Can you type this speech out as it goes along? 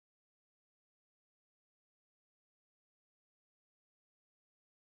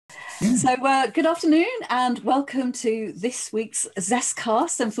So, good afternoon and welcome to this week's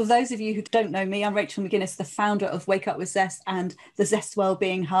ZestCast. And for those of you who don't know me, I'm Rachel McGuinness, the founder of Wake Up with Zest and the Zest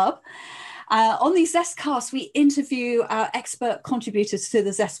Wellbeing Hub. On these ZestCasts, we interview our expert contributors to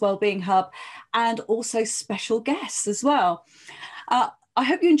the Zest Wellbeing Hub and also special guests as well. I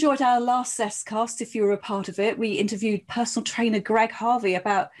hope you enjoyed our last ZestCast if you were a part of it. We interviewed personal trainer Greg Harvey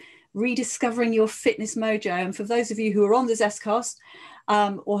about rediscovering your fitness mojo. And for those of you who are on the ZestCast,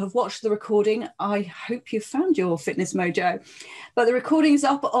 or have watched the recording, I hope you found your fitness mojo. But the recording is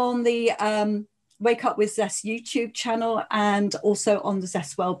up on the Wake Up with Zest YouTube channel and also on the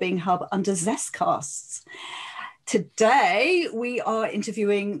Zest Wellbeing Hub under ZestCasts. Today, we are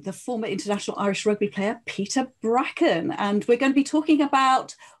interviewing the former international Irish rugby player, Peter Bracken, and we're going to be talking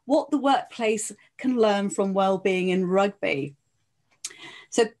about what the workplace can learn from wellbeing in rugby.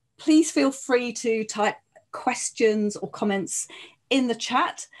 So please feel free to type questions or comments in the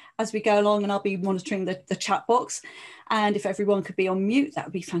chat as we go along, and I'll be monitoring the chat box. And if everyone could be on mute, that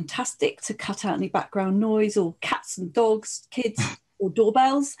would be fantastic to cut out any background noise or cats and dogs, kids or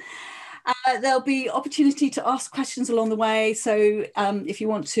doorbells. There'll be opportunity to ask questions along the way. So if you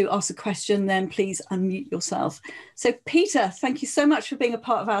want to ask a question, then please unmute yourself. So Peter, thank you so much for being a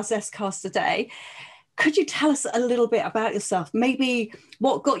part of our ZestCast today. Could you tell us a little bit about yourself? Maybe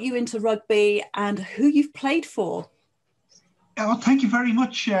what got you into rugby and who you've played for? Oh, thank you very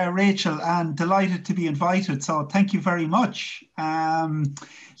much, Rachel, and delighted to be invited. So thank you very much. Peter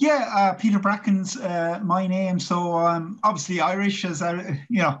Bracken's my name. So I'm obviously Irish, as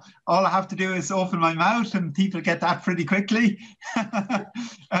all I have to do is open my mouth and people get that pretty quickly.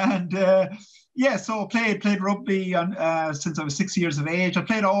 And so played rugby since I was 6 years of age. I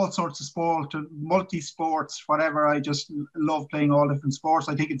played all sorts of sport, multi-sports, whatever. I just love playing all different sports.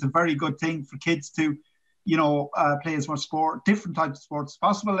 I think it's a very good thing for kids to play as much different types of sports as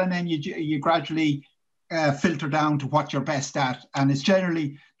possible, and then you gradually filter down to what you're best at, and it's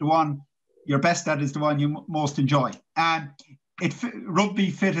generally the one you're best at is the one you most enjoy. And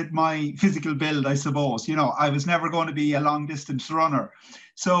rugby fitted my physical build, I suppose. I was never going to be a long distance runner,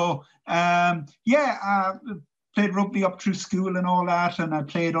 so played rugby up through school and all that, and I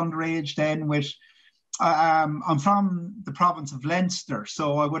played underage then with. I'm from the province of Leinster,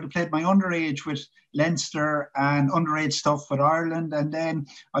 so I would have played my underage with Leinster and underage stuff with Ireland, and then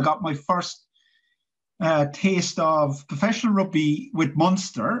I got my first taste of professional rugby with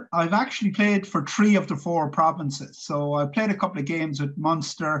Munster. I've actually played for 3 of the 4 provinces, so I played a couple of games with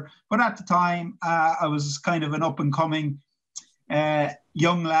Munster, but at the time I was kind of an up-and-coming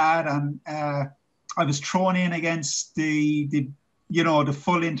young lad, and I was thrown in against the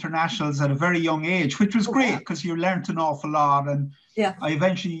full internationals at a very young age, which was great because you learned an awful lot. And I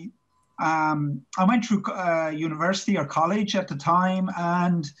eventually, I went through university or college at the time.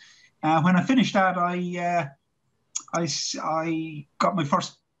 And when I finished that, I got my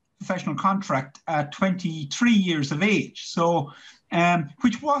first professional contract at 23 years of age. So,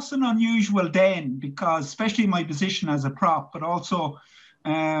 which wasn't unusual then, because especially my position as a prop, but also,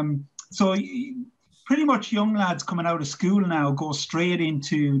 pretty much young lads coming out of school now go straight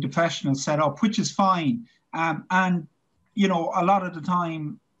into the professional setup, which is fine. And, a lot of the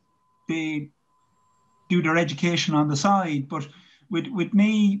time they do their education on the side. But with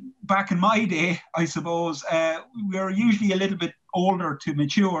me, back in my day, I suppose, we were usually a little bit older to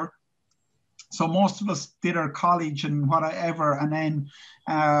mature. So most of us did our college and whatever, and then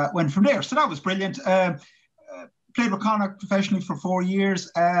went from there. So that was brilliant. Played with Connacht professionally for 4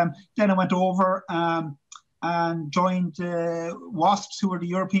 years. Then I went over and joined Wasps, who were the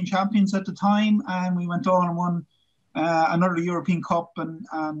European champions at the time. And we went on and won another European Cup. And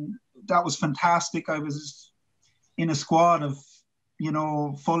that was fantastic. I was in a squad of,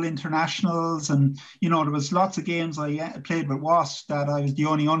 full internationals. And, there was lots of games I played with Wasps that I was the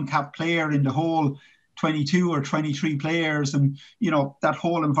only uncapped player in the whole 22 or 23 players. And, that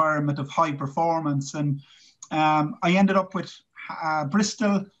whole environment of high performance. And I ended up with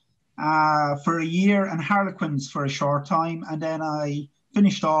Bristol for a year and Harlequins for a short time, and then I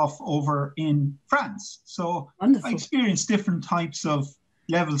finished off over in France. So wonderful. I experienced different types of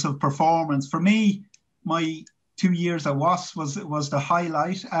levels of performance. For me, my 2 years at Wasps was the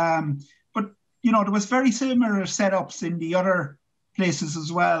highlight. But there was very similar setups in the other places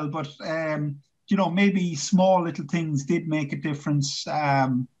as well. But maybe small little things did make a difference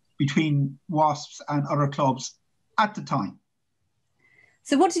between Wasps and other clubs at the time.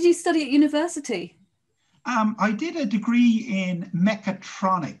 So what did you study at university? I did a degree in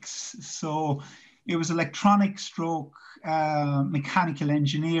mechatronics. So it was electronic stroke mechanical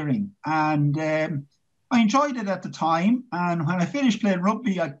engineering. And I enjoyed it at the time. And when I finished playing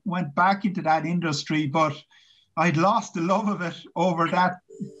rugby, I went back into that industry, but I'd lost the love of it over that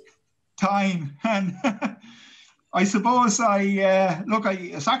time. And I suppose I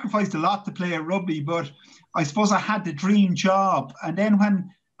sacrificed a lot to play rugby, but I suppose I had the dream job. And then when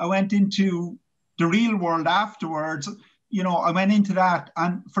I went into the real world afterwards, I went into that.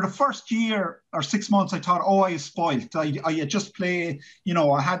 And for the first year or 6 months, I thought, oh, I was spoiled. I had just played,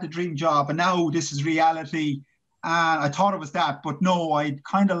 I had the dream job, and now this is reality. And I thought it was that, but no, I'd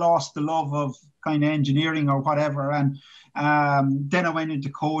kind of lost the love of kind of engineering or whatever. And then I went into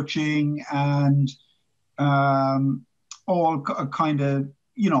coaching and all kind of,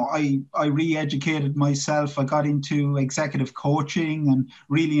 I re-educated myself. I got into executive coaching and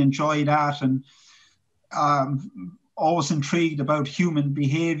really enjoyed that, and always intrigued about human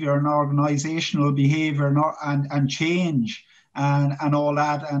behavior and organizational behavior and change and all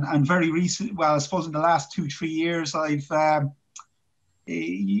that. And very recent, well, I suppose in the last 2-3 years, I've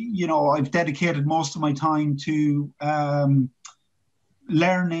dedicated most of my time to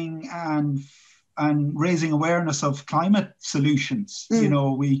learning and raising awareness of climate solutions.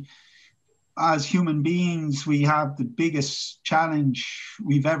 We, as human beings, we have the biggest challenge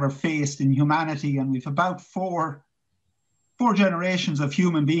we've ever faced in humanity, and we've about four generations of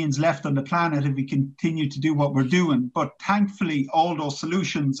human beings left on the planet if we continue to do what we're doing. But thankfully, all those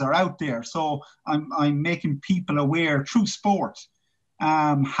solutions are out there. So I'm making people aware through sport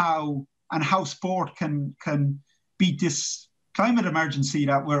how sport can beat this climate emergency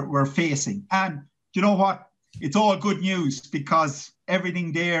that we're facing. And you know what? It's all good news, because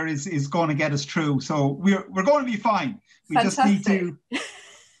everything there is going to get us through. So we're going to be fine. We Fantastic. just need to.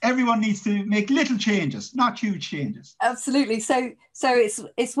 Everyone needs to make little changes, not huge changes. Absolutely. So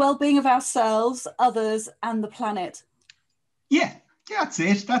it's well-being of ourselves, others, and the planet. Yeah, that's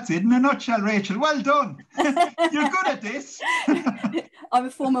it. In a nutshell, Rachel. Well done. You're good at this. I'm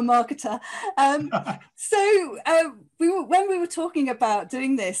a former marketer. When we were talking about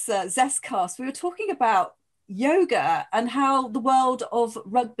doing this ZestCast, we were talking about yoga and how the world of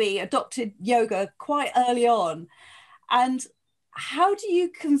rugby adopted yoga quite early on. And how do you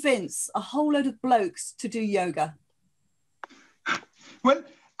convince a whole load of blokes to do yoga? Well,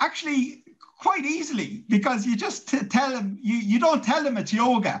 actually, quite easily, because you just tell them, you don't tell them it's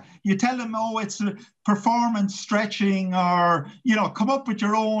yoga. You tell them, oh, it's performance stretching, or, come up with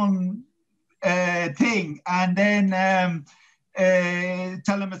your own thing, and then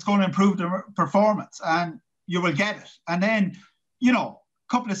tell them it's going to improve their performance, and you will get it. And then, a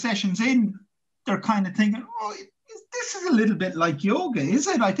couple of sessions in, they're kind of thinking, oh, this is a little bit like yoga, is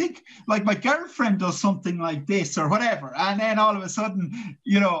it? I think like my girlfriend does something like this or whatever. And then all of a sudden,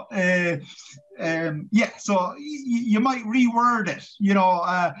 so you might reword it,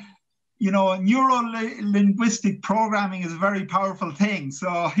 neuro-linguistic programming is a very powerful thing.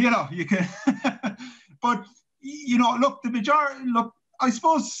 So, you can, but, I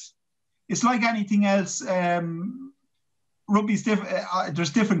suppose it's like anything else. Rugby's different. There's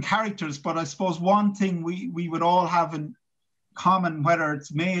different characters, but I suppose one thing we would all have in common, whether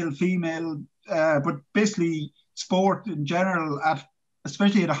it's male, female, but basically sport in general,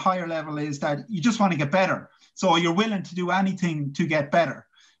 especially at a higher level, is that you just want to get better. So you're willing to do anything to get better.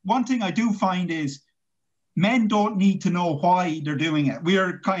 One thing I do find is men don't need to know why they're doing it. We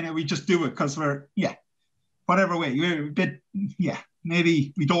just do it because whatever way. We're a bit,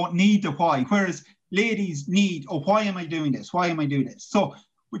 maybe we don't need the why. Whereas ladies need, oh, why am I doing this? Why am I doing this? So,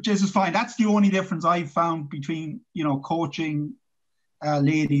 which is fine. That's the only difference I've found between, coaching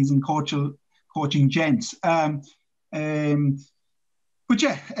ladies and coaching gents. So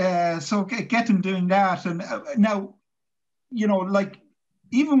get them doing that. And now,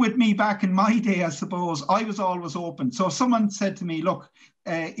 even with me back in my day, I suppose, I was always open. So if someone said to me, look,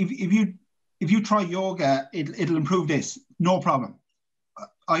 if you try yoga, it'll improve this, no problem.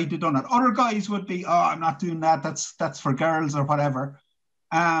 I'd have done it. Other guys would be, oh, I'm not doing that. That's for girls or whatever.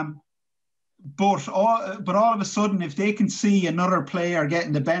 But all of a sudden, if they can see another player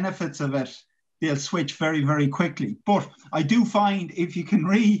getting the benefits of it, they'll switch very, very quickly. But I do find if you can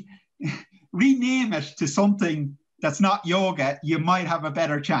rename it to something that's not yoga, you might have a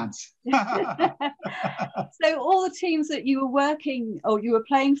better chance. So all the teams that you were working or you were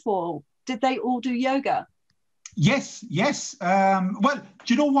playing for, did they all do yoga? Yes. Well,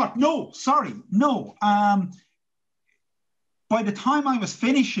 do you know what? No. By the time I was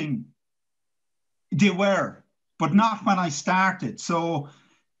finishing, they were, but not when I started. So,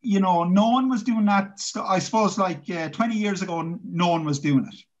 no one was doing that. I suppose 20 years ago, no one was doing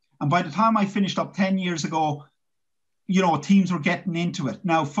it. And by the time I finished up 10 years ago, teams were getting into it.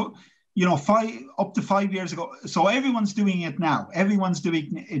 Now, up to 5 years ago. So everyone's doing it now.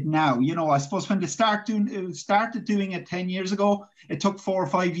 I suppose when they started doing it 10 years ago, it took 4 or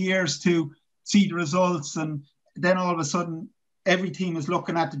 5 years to see the results. And then all of a sudden, every team is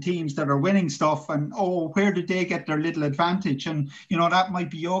looking at the teams that are winning stuff and, where did they get their little advantage? And, that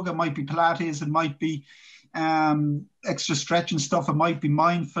might be yoga, it might be Pilates, it might be extra stretching stuff, it might be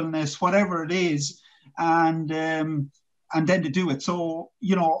mindfulness, whatever it is. And then to do it. So,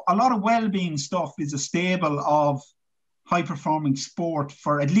 a lot of well-being stuff is a staple of high-performing sport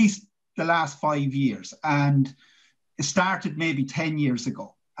for at least the last 5 years. And it started maybe 10 years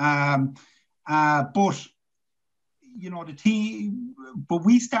ago. But the team, but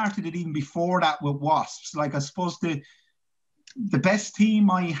we started it even before that with Wasps. Like, I suppose the best team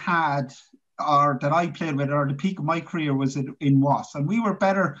I had, or that I played with, or the peak of my career, was in Wasps. And we were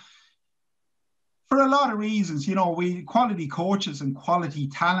better for a lot of reasons. We quality coaches and quality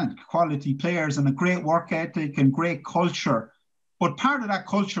talent, quality players, and a great work ethic and great culture. But part of that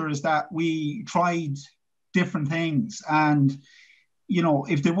culture is that we tried different things. And,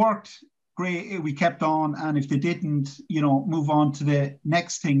 if they worked, great, we kept on. And if they didn't, move on to the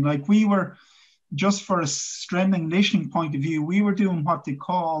next thing. Like, we were, just for a strength and conditioning point of view, we were doing what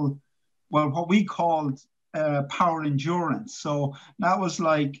we called power endurance. So that was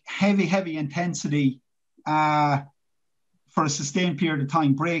like heavy intensity for a sustained period of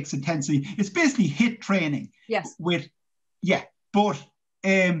time, breaks, intensity. It's basically HIIT training. Yes. But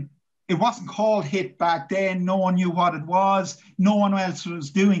it wasn't called HIIT back then. No one knew what it was. No one else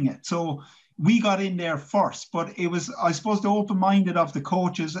was doing it. So we got in there first, but it was, I suppose, the open-minded of the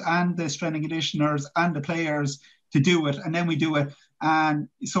coaches and the strength and conditioners and the players to do it, and then we do it. And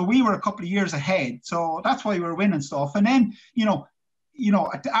so we were a couple of years ahead. So that's why we were winning stuff. And then,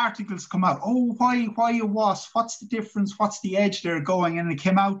 the articles come out, why a Wasp? What's the difference? What's the edge they're going? And it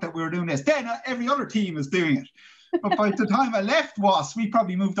came out that we were doing this. Then every other team is doing it. But by the time I left Wasp, we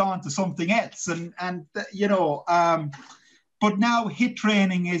probably moved on to something else. But now HIIT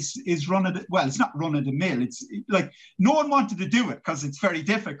training is it's not run of the mill. It's like, no one wanted to do it because it's very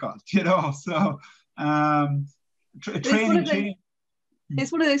difficult, So training.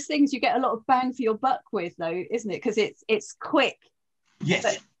 It's one of those things you get a lot of bang for your buck with, though, isn't it? Because it's quick.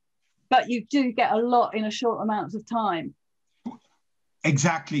 Yes. But you do get a lot in a short amount of time.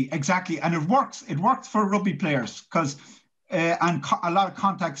 Exactly. And it works. It works for rugby players because and a lot of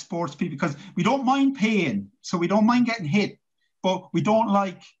contact sports people, because we don't mind pain. So we don't mind getting hit, but we don't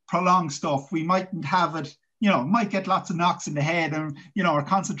like prolonged stuff. We mightn't have it, might get lots of knocks in the head and, our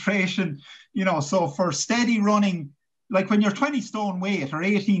concentration, so for steady running, like when you're 20 stone weight or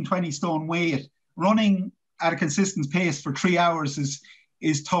 18, 20 stone weight, running at a consistent pace for 3 hours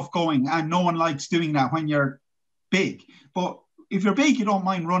is tough going. And no one likes doing that when you're big. But if you're big, you don't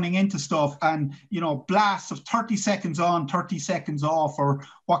mind running into stuff and, blasts of 30 seconds on, 30 seconds off,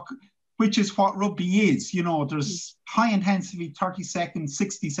 which is what rugby is. There's high intensity, 30 seconds,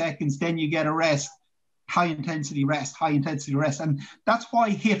 60 seconds, then you get a rest, high intensity rest. And that's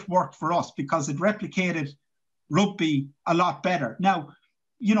why HIIT worked for us, because it replicated rugby a lot better. Now,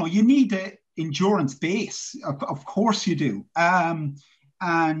 you need the endurance base. Of course you do. And,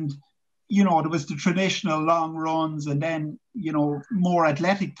 there was the traditional long runs and then, more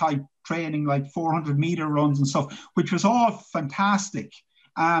athletic type training, like 400-meter runs and stuff, which was all fantastic.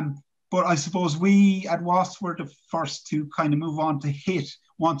 But I suppose we at Wasps were the first to kind of move on to HIIT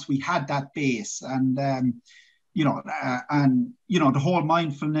once we had that base. And, the whole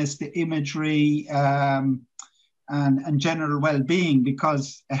mindfulness, the imagery, and general well-being,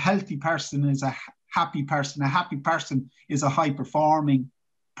 because a healthy person is a happy person. A happy person is a high-performing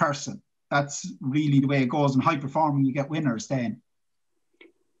person. That's really the way it goes. And high-performing, you get winners then.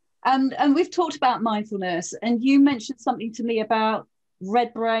 And we've talked about mindfulness, and you mentioned something to me about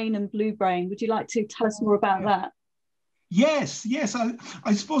red brain and blue brain. Would you like to tell us more about that? Yes.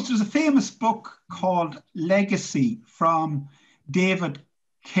 I suppose there's a famous book called Legacy from David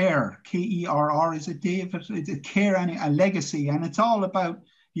Kerr, Kerr, is it David? Is it Kerr? A Legacy, and it's all about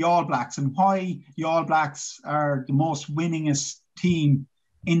the All Blacks and why the All Blacks are the most winningest team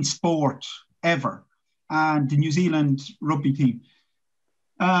in sport ever, and the New Zealand rugby team.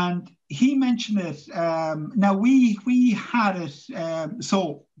 And he mentioned it. Now we had it.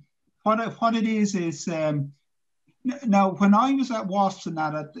 So what it is now when I was at Wasps and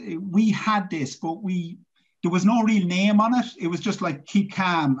that, we had this, but there was no real name on it. It was just like keep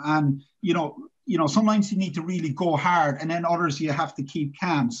calm, and sometimes you need to really go hard, and then others you have to keep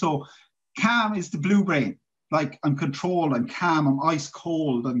calm. So calm is the blue brain, like I'm controlled, I'm calm, I'm ice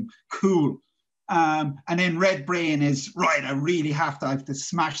cold, I'm cool. And then red brain is, right, I have to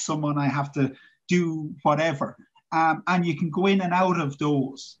smash someone, I have to do whatever. And you can go in and out of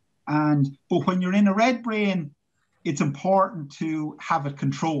those. But when you're in a red brain, it's important to have it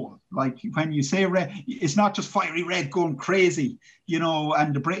controlled. Like when you say red, it's not just fiery red going crazy,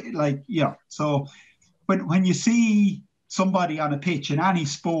 and the brain, So when you see somebody on a pitch in any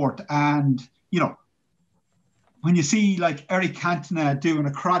sport, and, when you see like Eric Cantona doing a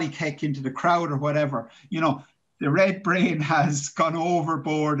karate kick into the crowd or whatever, the red brain has gone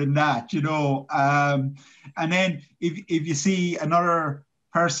overboard in that, and then if you see another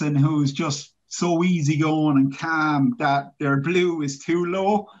person who's just so easygoing and calm that their blue is too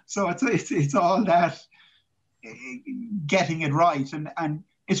low. So it's all that getting it right. And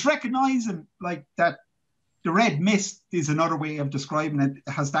it's recognizing like that the red mist is another way of describing it,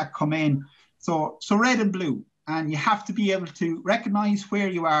 has that come in. So red and blue. And you have to be able to recognize where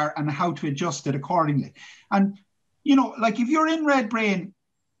you are and how to adjust it accordingly. And, like if you're in red brain,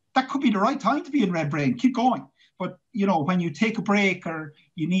 that could be the right time to be in red brain. Keep going. But, when you take a break or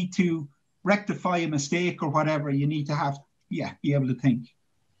you need to rectify a mistake or whatever, you need to be able to think.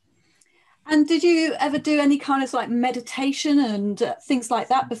 And did you ever do any kind of like meditation and things like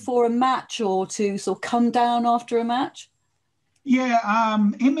that before a match, or to sort of come down after a match? Yeah,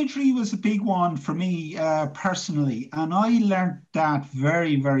 imagery was a big one for me personally, and I learned that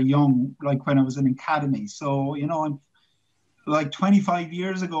very, very young, like when I was in academy. So, I'm like 25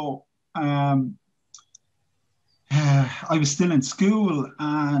 years ago, I was still in school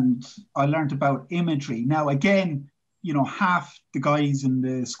and I learned about imagery. Now, again, half the guys in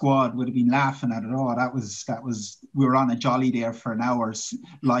the squad would have been laughing at it. Oh, that was, we were on a jolly there for an hour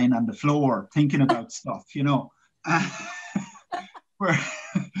lying on the floor thinking about stuff,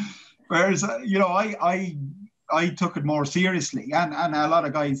 Whereas, I took it more seriously, and a lot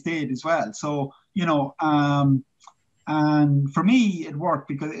of guys did as well. So, and for me, it worked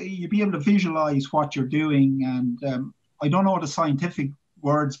because you'd be able to visualize what you're doing. And I don't know the scientific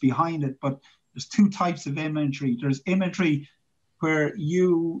words behind it, but there's two types of imagery. There's imagery where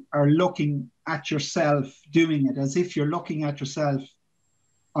you are looking at yourself doing it as if you're looking at yourself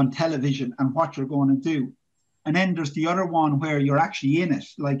on television and what you're going to do. And then there's the other one where you're actually in it.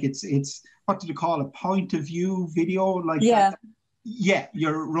 Like it's what do they call it? Point of view video, like yeah. That. Yeah,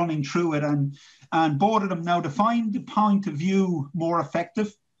 you're running through it, and both of them. Now, to find the point of view more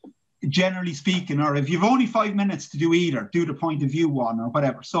effective, generally speaking, or if you've only 5 minutes to do either, do the point of view one or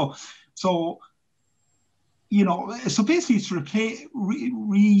whatever. So basically it's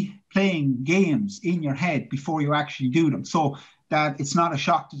replaying games in your head before you actually do them, so that it's not a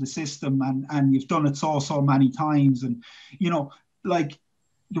shock to the system, and you've done it so many times. And like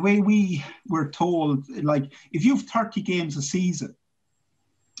the way we were told, like if you've 30 games a season,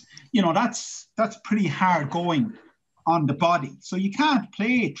 that's pretty hard going on the body. So you can't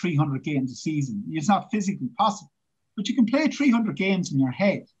play 300 games a season. It's not physically possible, but you can play 300 games in your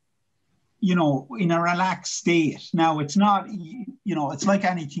head, in a relaxed state. Now, it's not, it's like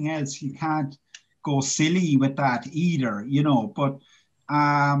anything else. You can't go silly with that either, but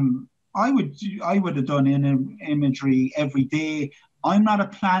I would have done imagery every day. I'm not a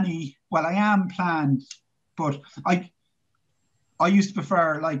planny. Well, I am planned, but I used to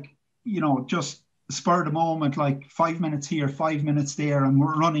prefer, like, just spur of the moment, like 5 minutes here, 5 minutes there, and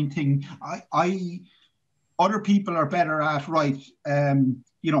we're running thing. Other people are better at, right,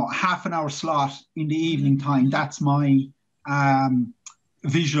 half an hour slot in the evening time. That's my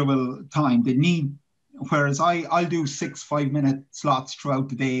visual time. They need, whereas I'll do 6 5-minute slots throughout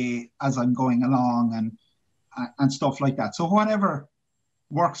the day as I'm going along and stuff like that. So whatever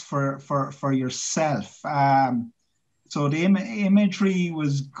works for yourself. So the imagery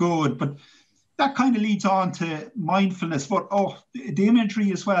was good, but that kind of leads on to mindfulness. But the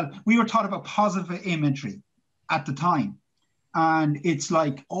imagery as well. We were taught about positive imagery at the time. And it's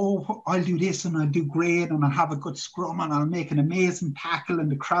like, I'll do this and I'll do great and I'll have a good scrum and I'll make an amazing tackle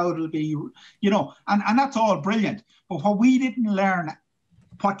and the crowd will be, and that's all brilliant. But what we didn't learn,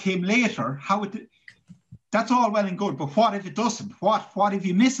 what came later, that's all well and good. But what if it doesn't? What if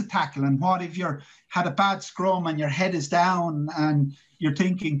you miss a tackle, and what if you're had a bad scrum and your head is down and you're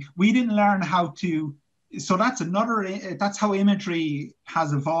thinking, we didn't learn how to. So that's how imagery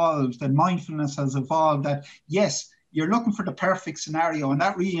has evolved and mindfulness has evolved, that yes, you're looking for the perfect scenario, and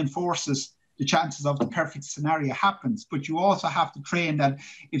that reinforces the chances of the perfect scenario happens. But you also have to train that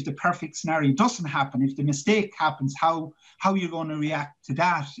if the perfect scenario doesn't happen, if the mistake happens, how you're going to react to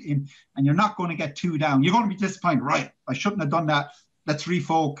that. And you're not going to get too down. You're going to be disappointed, right? I shouldn't have done that. Let's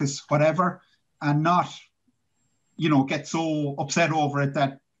refocus, whatever, and not, get so upset over it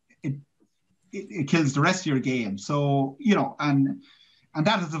that it kills the rest of your game. So, you know, and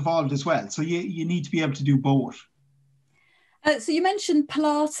that has evolved as well. So you need to be able to do both. So you mentioned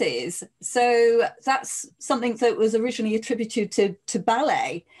Pilates. So that's something that was originally attributed to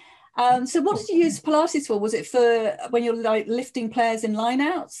ballet. So what did you use Pilates for? Was it for when you're like lifting players in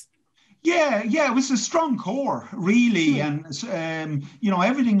lineouts? Yeah, it was a strong core, really. And, you know,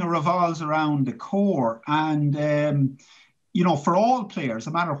 everything revolves around the core. And, you know, for all players,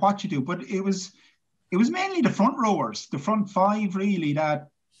 no matter what you do, but it was mainly the front rowers, the front five, really, that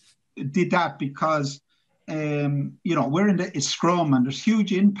did that because, you know, we're in the scrum and there's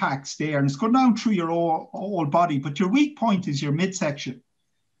huge impacts there and it's going down through your whole body. But your weak point is your midsection,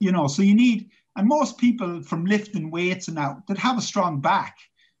 you know, so you need, and most people from lifting weights and that have a strong back.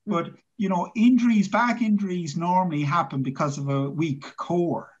 But, you know, back injuries normally happen because of a weak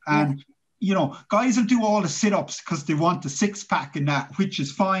core. And, you know, guys will do all the sit-ups because they want the six-pack and that, which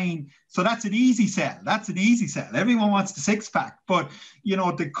is fine. So that's an easy sell. Everyone wants the six-pack. But, you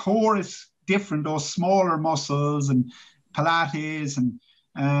know, the core is different, those smaller muscles and Pilates. And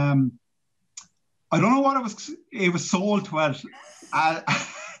I don't know what it was sold to us.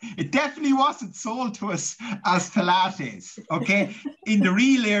 It definitely wasn't sold to us as Pilates, okay, in the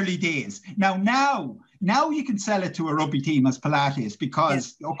real early days. Now you can sell it to a rugby team as Pilates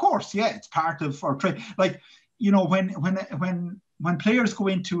because, of course, it's part of our training. Like, you know, when players go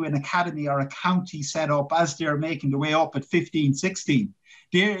into an academy or a county setup as they're making their way up at 15, 16,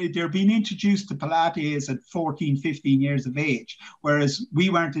 they're being introduced to Pilates at 14, 15 years of age, whereas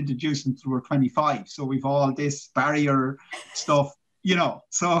we weren't introduced until we were 25. So we've all this barrier stuff. You know,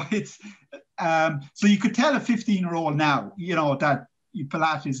 so it's so you could tell a 15-year-old now, you know, that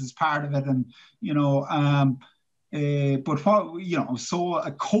Pilates is part of it, and you know, but what, you know, so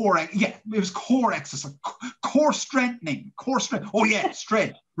a core, it was core exercise, core strengthening, strength. Oh yeah,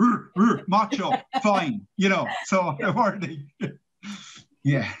 strength, macho, fine, you know. So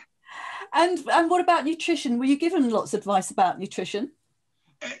yeah. And what about nutrition? Were you given lots of advice about nutrition?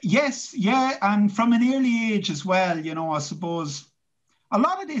 Yes, and from an early age as well. You know, I suppose. A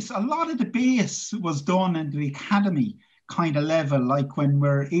lot of the base was done in the academy kind of level, like when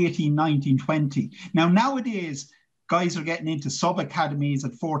we're 18, 19, 20. Nowadays, guys are getting into sub-academies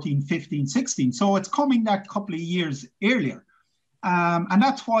at 14, 15, 16. So it's coming that couple of years earlier. And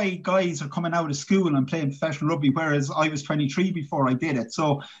that's why guys are coming out of school and playing professional rugby, whereas I was 23 before I did it.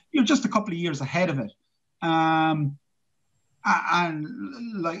 So you're just a couple of years ahead of it. And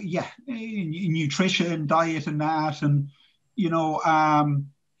like, nutrition, diet and that, and you know,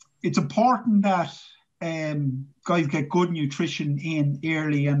 it's important that guys get good nutrition in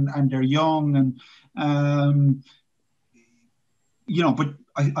early and they're young and, you know, but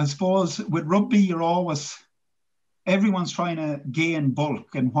I suppose with rugby, everyone's trying to gain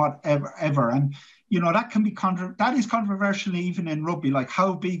bulk and whatever. And, you know, that can be, that is controversial even in rugby. Like,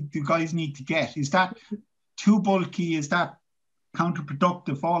 how big do guys need to get? Is that too bulky? Is that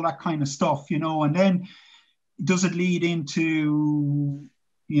counterproductive? All that kind of stuff, you know, and then, does it lead into,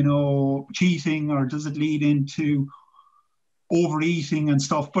 you know, cheating, or does it lead into overeating and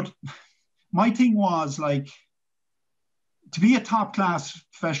stuff? But my thing was, like, to be a top class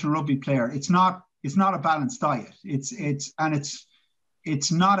professional rugby player, it's not a balanced diet. It's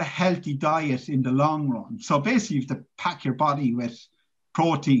not a healthy diet in the long run. So basically you have to pack your body with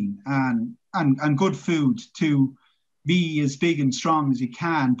protein and good food to be as big and strong as you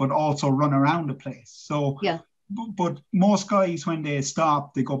can, but also run around the place. So but most guys, when they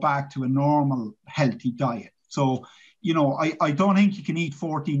stop, they go back to a normal, healthy diet. So, you know, I don't think you can eat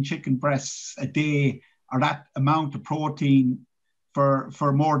 14 chicken breasts a day or that amount of protein for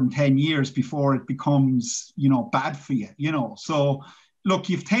more than 10 years before it becomes, you know, bad for you, you know. So, look,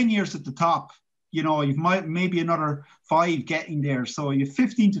 you've 10 years at the top, you know, you've maybe another 5 getting there. So you've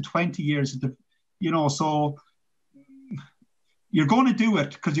 15 to 20 years at the, you know, so you're going to do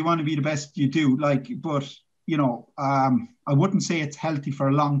it because you want to be the best you do, like, but you know, I wouldn't say it's healthy for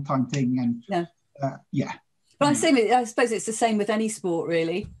a long time thing. And But I suppose it's the same with any sport,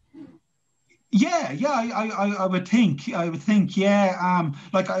 really. I would think,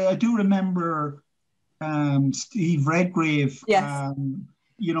 like I do remember Steve Redgrave,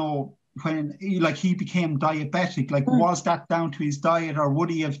 you know, when he became diabetic, like was that down to his diet, or would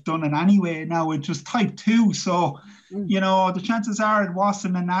he have done it anyway? Now it's just type 2, so you know, the chances are it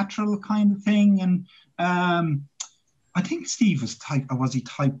wasn't a natural kind of thing. And I think Steve was type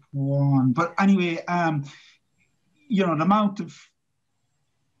 1? But anyway, you know, the amount of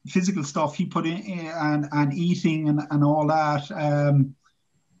physical stuff he put in and eating and all that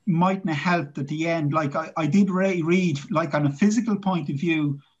mightn't have helped at the end. Like I did read, like on a physical point of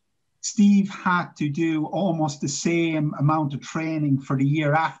view, Steve had to do almost the same amount of training for the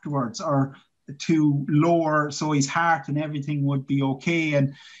year afterwards, or to lower, so his heart and everything would be okay.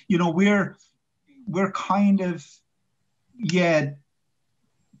 And, you know, we're kind of,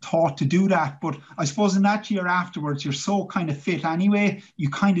 taught to do that. But I suppose in that year afterwards, you're so kind of fit anyway, you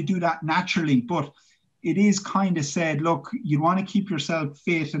kind of do that naturally. But it is kind of said, look, you want to keep yourself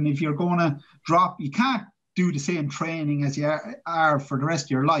fit. And if you're going to drop, you can't do the same training as you are for the rest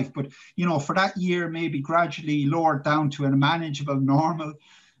of your life. But, you know, for that year, maybe gradually lower it down to a manageable, normal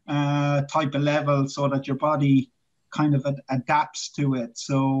type of level, so that your body kind of adapts to it.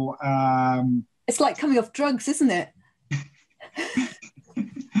 So it's like coming off drugs, isn't it?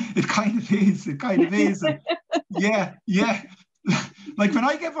 It kind of is. It kind of is. Yeah. Like when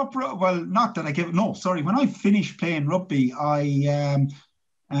I gave up, well, not that I gave, no, sorry. When I finished playing rugby, I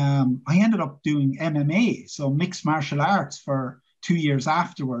ended up doing MMA, so mixed martial arts, for 2 years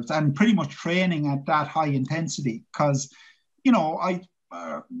afterwards, and pretty much training at that high intensity, because, you know, I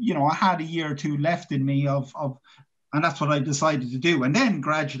had a year or two left in me of, and that's what I decided to do. And then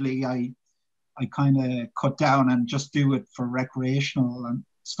gradually I kind of cut down and just do it for recreational and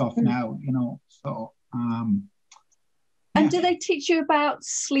stuff now, you know. So and do they teach you about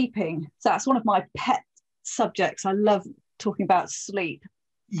sleeping? So that's one of my pet subjects. I love talking about sleep.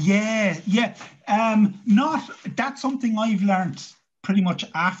 That's something I've learned pretty much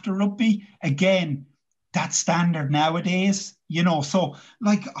after rugby. Again, that's standard nowadays, you know. So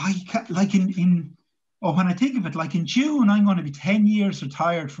like when I think of it, like in June, I'm going to be 10 years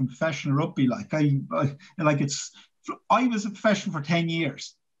retired from professional rugby. I was a professional for 10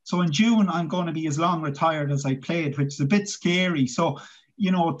 years. So in June, I'm going to be as long retired as I played, which is a bit scary. So,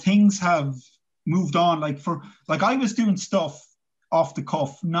 you know, things have moved on. Like I was doing stuff off the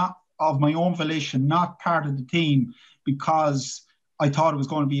cuff, not of my own volition, not part of the team, because I thought it was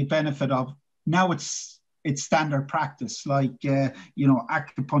going to be a benefit of. Now it's standard practice, like, you know,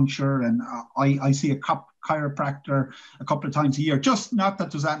 acupuncture, and I see a chiropractor a couple of times a year. Just not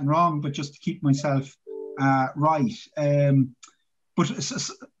that there's anything wrong, but just to keep myself right. But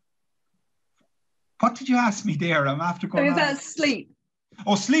what did you ask me there? I'm after going on. About sleep.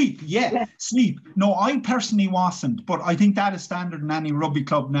 Oh, sleep. Yeah, sleep. No, I personally wasn't, but I think that is standard in any rugby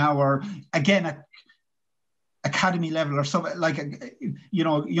club now, or again, at academy level or something. Like, you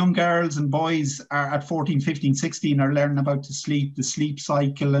know, young girls and boys are at 14, 15, 16 are learning about the sleep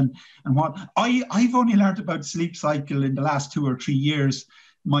cycle and what. I've only learned about the sleep cycle in the last 2 or 3 years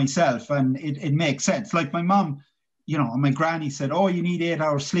myself, and it makes sense. Like my mom, you know, my granny said, oh, you need 8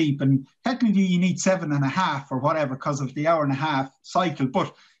 hours sleep, and technically you need 7.5 or whatever because of the hour-and-a-half cycle.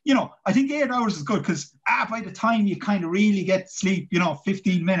 But, you know, I think 8 hours is good, because by the time you kind of really get sleep, you know,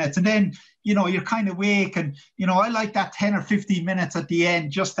 15 minutes, and then, you know, you're kind of awake, and, you know, I like that 10 or 15 minutes at the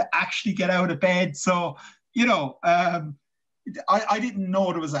end just to actually get out of bed. So, you know, I didn't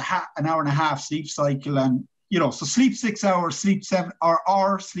know there was an hour-and-a-half sleep cycle, and, you know, so sleep 6 hours, sleep 7,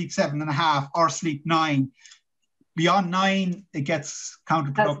 or sleep 7.5, or sleep 9. Beyond 9, it gets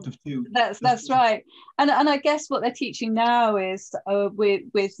counterproductive too. That's right. And I guess what they're teaching now is so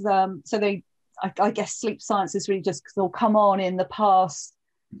they, I guess sleep science is really just all come on in the past,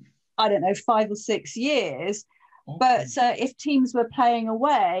 I don't know, 5 or 6 years. Okay. But if teams were playing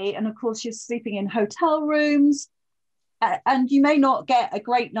away, and of course you're sleeping in hotel rooms, and you may not get a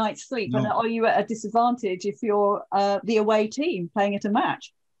great night's sleep, and are you at a disadvantage if you're the away team playing at a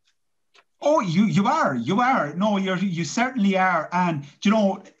match? Oh, you are. No, you certainly are. And, you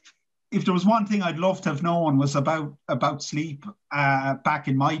know, if there was one thing I'd love to have known was about sleep back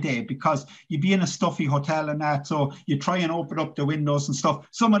in my day, because you'd be in a stuffy hotel and that, so you try and open up the windows and stuff.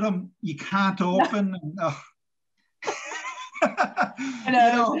 Some of them you can't open. And, I know. You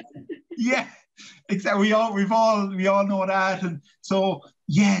know, yeah, exactly. We all know that, and so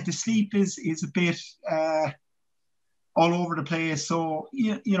yeah, the sleep is a bit all over the place. So,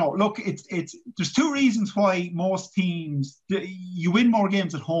 you know, look, it's there's 2 reasons why most teams, you win more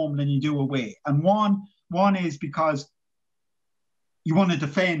games at home than you do away. And one is because you want to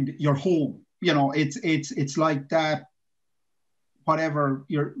defend your home. You know, it's like that, whatever,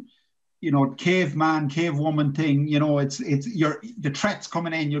 you know, caveman, cavewoman thing, you know, the threats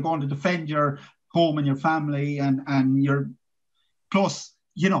coming in, you're going to defend your home and your family, and you're, plus,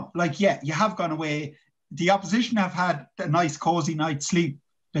 you know, like, yeah, you have gone away. The opposition have had a nice cozy night's sleep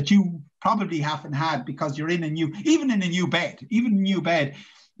that you probably haven't had, because you're in a new bed.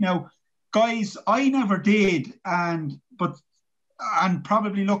 Now, guys, I never did, and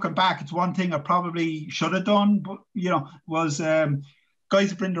probably looking back, it's one thing I probably should have done, but, you know, was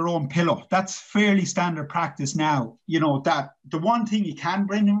guys bring their own pillow. That's fairly standard practice now. You know, that the one thing you can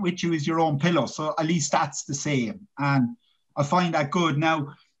bring with you is your own pillow. So at least that's the same. And I find that good.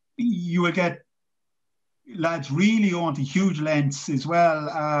 Now, you will get lads really onto huge lengths as well.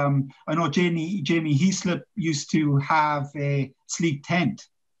 I know Jamie Heaslip used to have a sleep tent.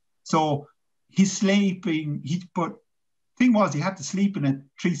 So he's sleeping, but thing was, he had to sleep in a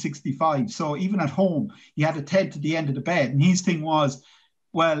 365. So even at home, he had a tent at the end of the bed. And his thing was,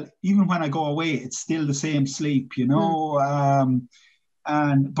 well, even when I go away, it's still the same sleep, you know.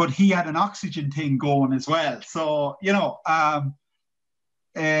 But he had an oxygen thing going as well. So, you know,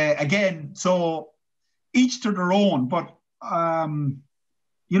 again, so each to their own. But,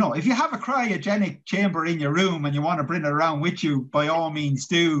 you know, if you have a cryogenic chamber in your room and you want to bring it around with you, by all means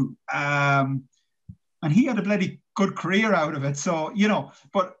do. And he had a bloody good career out of it. So, you know,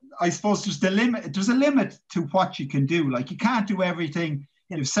 but I suppose there's a limit to what you can do. Like, you can't do everything.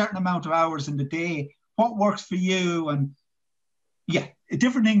 You have a certain amount of hours in the day. What works for you? And yeah,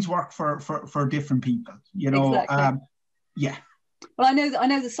 different things work for different people, you know. Exactly. Yeah. Well, I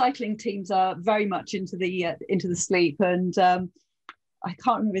know the cycling teams are very much into the sleep, and I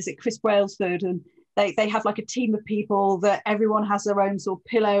can't remember, is it Chris Brailsford, and they have like a team of people that everyone has their own sort of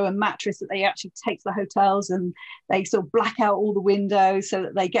pillow and mattress that they actually take to the hotels, and they sort of black out all the windows so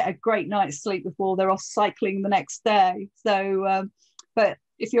that they get a great night's sleep before they're off cycling the next day. So, but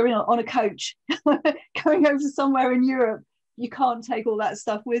if you're on a coach going over to somewhere in Europe, you can't take all that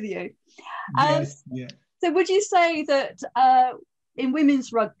stuff with you. Yes, yeah. So would you say that in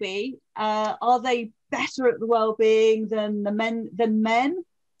women's rugby, are they better at the well-being than men,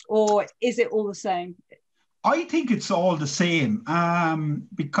 or is it all the same? I think it's all the same,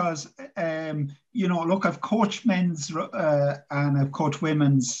 because you know, look, I've coached men's and I've coached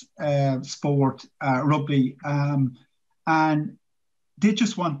women's sport, rugby, and they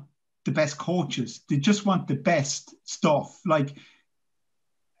just want the best coaches. They just want the best stuff. Like,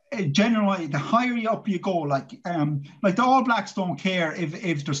 generally, the higher up you go, like the All Blacks don't care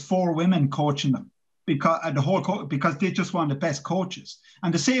if there's 4 women coaching them, because they just want the best coaches.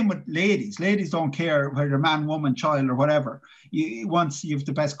 And the same with ladies. Ladies don't care whether you're man, woman, child, or whatever. Once you have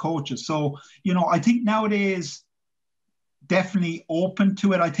the best coaches. So, you know, I think nowadays definitely open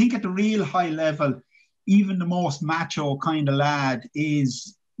to it. I think at the real high level, even the most macho kind of lad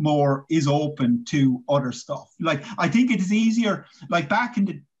is open to other stuff. Like, I think it is easier, like back in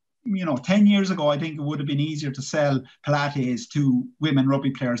the, you know, 10 years ago, I think it would have been easier to sell Pilates to women rugby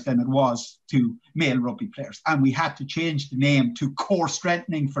players than it was to male rugby players. And we had to change the name to core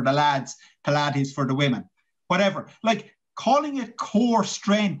strengthening for the lads, Pilates for the women, whatever. Like, calling it core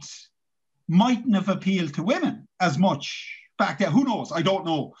strength mightn't have appealed to women as much back then. Who knows? I don't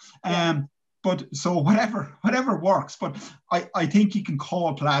know. Yeah. But so whatever works. But I think you can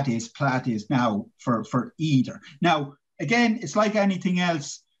call Pilates now for either. Now, again, it's like anything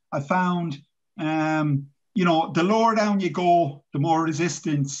else. I found, you know, the lower down you go, the more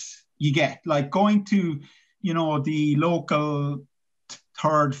resistance you get. Like going to, you know, the local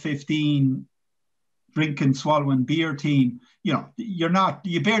 3rd 15 drinking, swallowing beer team, you know,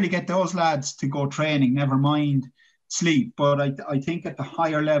 you barely get those lads to go training, never mind sleep. But I think at the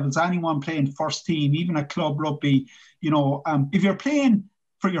higher levels, anyone playing first team, even at club rugby, you know, if you're playing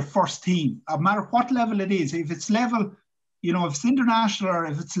for your first team, no matter what level it is, if it's level, you know, if it's international or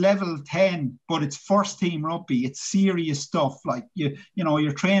if it's level 10, but it's first team rugby, it's serious stuff. Like, you know,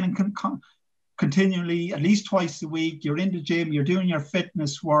 you're training continually, at least twice a week, you're in the gym, you're doing your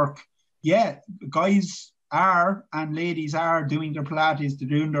fitness work. Yeah, guys are and ladies are doing their Pilates, they're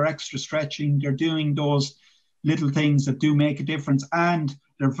doing their extra stretching, they're doing those little things that do make a difference, and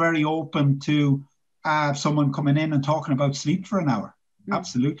they're very open to someone coming in and talking about sleep for an hour.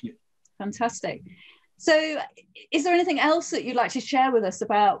 Absolutely. Fantastic. So is there anything else that you'd like to share with us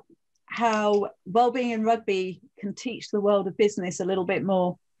about how wellbeing in rugby can teach the world of business a little bit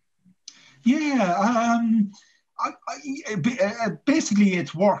more? Yeah, basically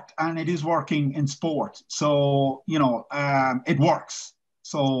it's worked, and it is working in sport. So, you know, it works.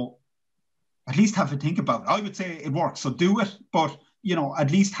 So at least have to think about it. I would say it works, so do it. But, you know, at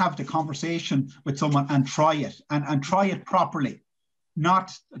least have the conversation with someone and try it, and try it properly.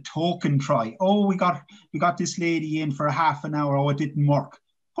 Not a token try. Oh, we got this lady in for a half an hour. Oh, it didn't work.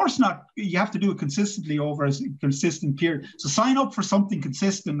 Of course not. You have to do it consistently over a consistent period. So sign up for something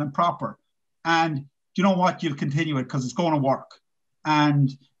consistent and proper. And you know what? You'll continue it because it's going to work. And,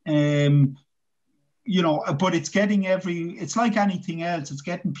 you know, but it's like anything else. It's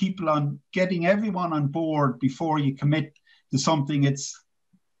getting everyone on board before you commit to something.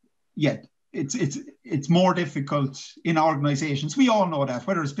 it's more difficult in organizations. We all know that,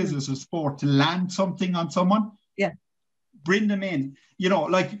 whether it's business or sport, to land something on someone. Yeah. Bring them in. You know,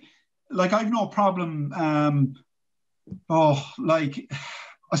 like I've no problem.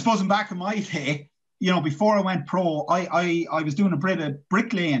 I suppose back in my day, you know, before I went pro, I was doing a bit of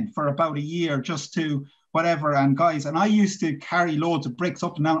bricklaying for about a year just to whatever. And guys, and I used to carry loads of bricks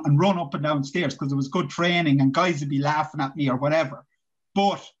up and down and run up and down stairs because it was good training, and guys would be laughing at me or whatever.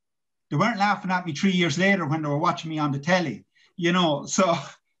 But they weren't laughing at me 3 years later when they were watching me on the telly, you know. So,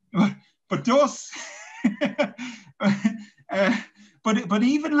 but those, but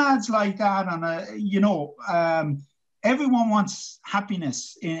even lads like that, everyone wants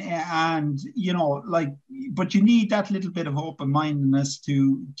happiness, and you know, like, but you need that little bit of open-mindedness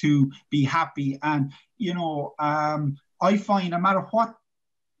to be happy. And you know, I find no matter what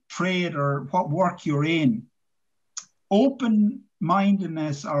trade or what work you're in,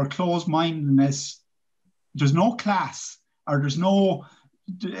 open-mindedness or closed-mindedness, there's no class, or there's no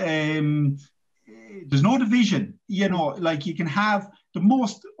division. You know, like, you can have the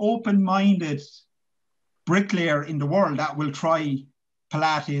most open-minded bricklayer in the world that will try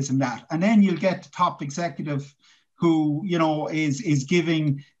Pilates and that, and then you'll get the top executive who, you know, is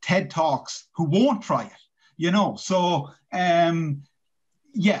giving TED Talks, who won't try it, you know. So give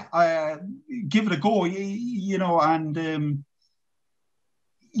it a go, you know. And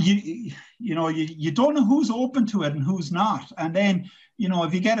you know, you don't know who's open to it and who's not. And then, you know,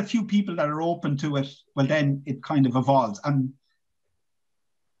 if you get a few people that are open to it, well, then it kind of evolves. And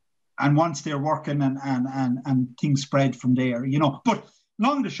once they're working and things spread from there, you know. But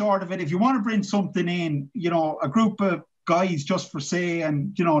long and short of it, if you want to bring something in, you know, a group of guys just for say,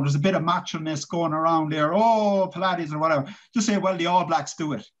 and, you know, there's a bit of macho-ness going around there, oh, Pilates or whatever, just say, well, the All Blacks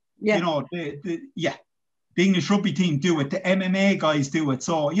do it. Yeah. You know, the English rugby team do it. The MMA guys do it.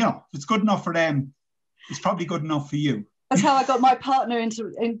 So, you know, if it's good enough for them, it's probably good enough for you. That's how I got my partner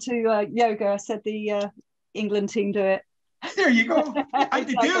into yoga. I said the England team do it. There you go. They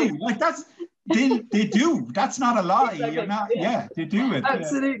do. Like, they do. That's not a lie. Exactly. You're not. Yeah, they do it.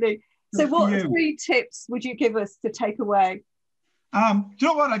 Absolutely. So, what 3 tips would you give us to take away? Do you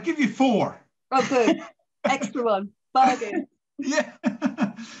know what? I'll give you 4. Oh, good. Extra one. Bargain. Yeah.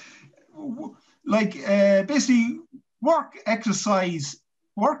 Like, basically, work, exercise,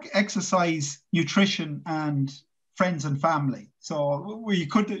 nutrition, and friends and family. So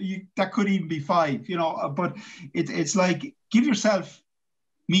that could even be 5, you know. But it's like, give yourself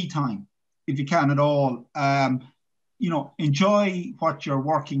me time if you can at all. You know, enjoy what you're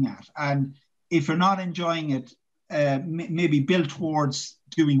working at, and if you're not enjoying it, maybe build towards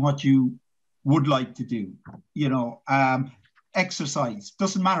doing what you would like to do. You know, exercise,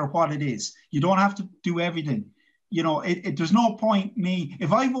 doesn't matter what it is. You don't have to do everything. You know, there's no point me,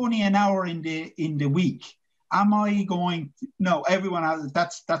 if I've only an hour in the week, am I going to, no, everyone has,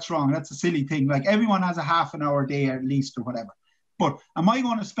 that's wrong. That's a silly thing. Like, everyone has a half an hour a day at least or whatever. But am I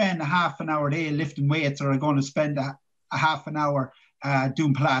going to spend a half an hour a day lifting weights, or am I going to spend a half an hour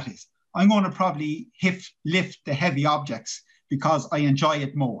doing Pilates? I'm going to probably lift the heavy objects because I enjoy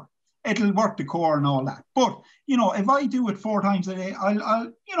it more. It'll work the core and all that. But, you know, if I do it 4 times a day,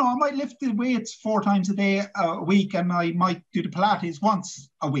 I might lift the weights 4 times a week, and I might do the Pilates once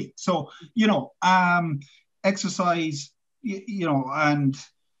a week. So, you know, exercise, you know, and,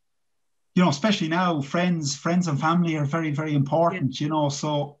 you know, especially now, friends and family are very, very important, you know.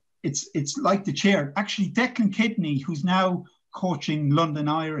 So it's like the chair. Actually, Declan Kidney, who's now coaching London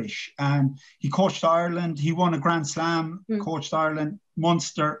Irish, and he coached Ireland, he won a Grand Slam, coached Ireland,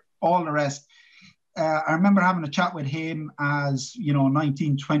 Munster, all the rest. I remember having a chat with him as, you know,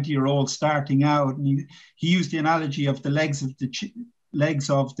 19, 20-year-old starting out, and he used the analogy of the legs of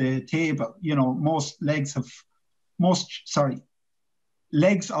the table. You know, legs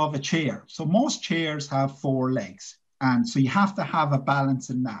of a chair. So most chairs have 4 legs, and so you have to have a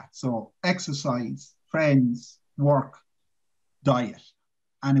balance in that. So exercise, friends, work, diet.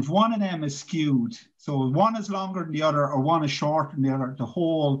 And if one of them is skewed, so one is longer than the other, or one is shorter than the other, the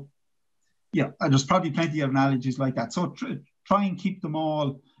whole, there's probably plenty of analogies like that. So try and keep them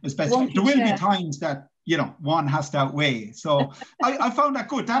all, especially. There will be times that, you know, one has to outweigh. So I found that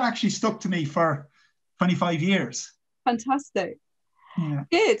good. That actually stuck to me for 25 years. Fantastic. Yeah.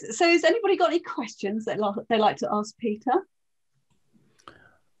 Good. So has anybody got any questions that they like to ask Peter?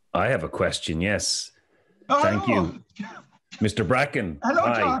 I have a question, yes. Oh, thank you. Mr. Bracken. Hello,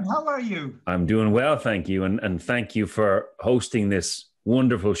 hi. John. How are you? I'm doing well, thank you. And thank you for hosting this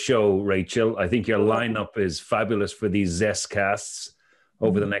wonderful show, Rachel. I think your lineup is fabulous for these ZestCasts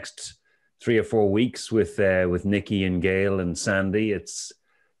over the next 3 or 4 weeks with Nikki and Gail and Sandy. It's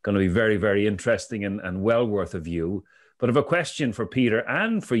going to be very, very interesting and well worth a view. But I have a question for Peter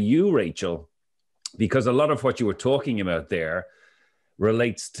and for you, Rachel, because a lot of what you were talking about there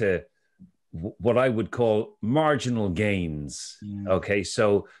relates to what I would call marginal gains. Okay,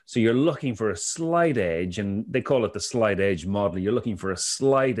 so you're looking for a slight edge, and they call it the slight edge model. You're looking for a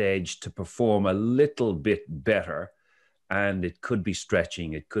slight edge to perform a little bit better, and it could be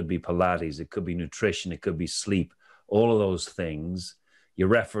stretching, it could be Pilates, it could be nutrition, it could be sleep, all of those things. You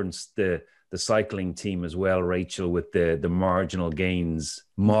referenced the cycling team as well, Rachel, with the marginal gains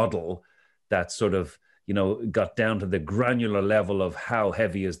model that sort of, you know, got down to the granular level of how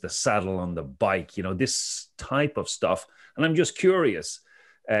heavy is the saddle on the bike, you know, this type of stuff. And I'm just curious,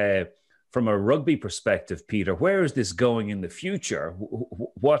 from a rugby perspective, Peter, where is this going in the future?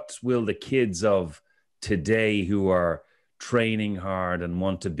 What will the kids of today who are training hard and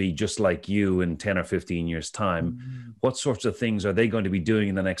want to be just like you in 10 or 15 years' time, what sorts of things are they going to be doing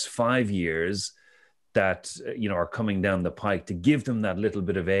in the next 5 years that, you know, are coming down the pike to give them that little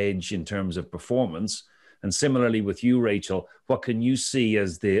bit of edge in terms of performance? And similarly with you, Rachel, what can you see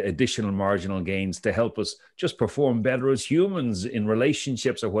as the additional marginal gains to help us just perform better as humans in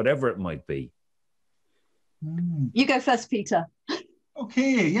relationships or whatever it might be? You go first, Peter.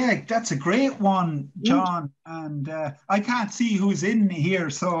 Okay, yeah, that's a great one, John. And I can't see who's in here,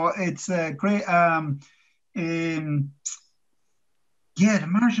 so it's a great. Yeah, the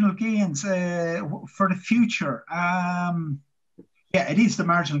marginal gains for the future. Yeah, it is the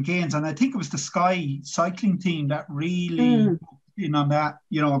marginal gains, and I think it was the Sky cycling team that really in on that.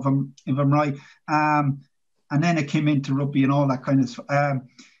 You know, if I'm right. And then it came into rugby and all that kind of stuff.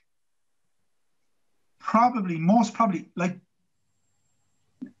 Most probably, like,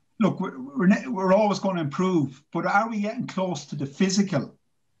 look, we're always going to improve, but are we getting close to the physical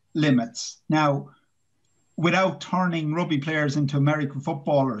limits now? Without turning rugby players into American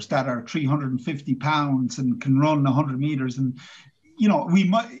footballers that are 350 pounds and can run 100 meters. And, you know, we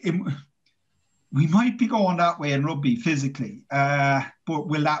might be going that way in rugby physically, but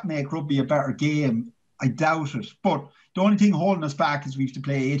will that make rugby a better game? I doubt it. But the only thing holding us back is we have to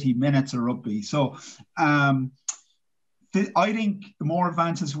play 80 minutes of rugby. So I think the more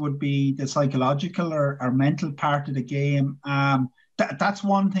advances would be the psychological or mental part of the game. That's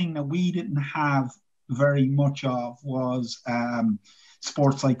one thing that we didn't have very much of was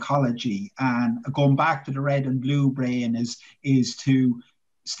sports psychology, and going back to the red and blue brain is to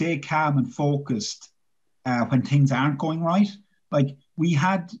stay calm and focused when things aren't going right. Like, we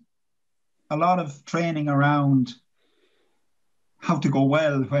had a lot of training around how to go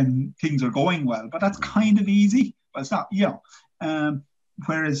well when things are going well, but that's kind of easy, but it's not, you know.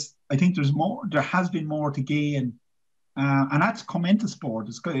 Whereas I think there has been more to gain, and that's come into sport.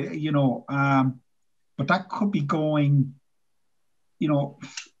 It's, you know, but that could be going, you know,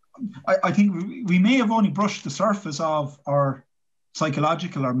 I think we may have only brushed the surface of our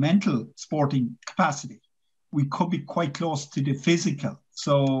psychological or mental sporting capacity. We could be quite close to the physical.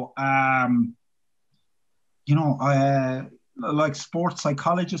 So, you know, like, sports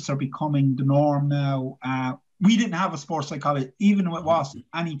psychologists are becoming the norm now. We didn't have a sports psychologist, even though it was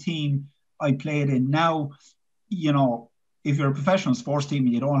any team I played in. Now, you know, if you're a professional sports team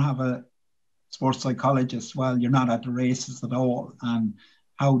and you don't have a sports psychologist, well, you're not at the races at all. And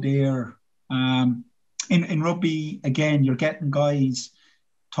how they're in rugby, again, you're getting guys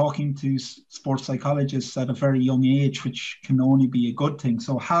talking to sports psychologists at a very young age, which can only be a good thing.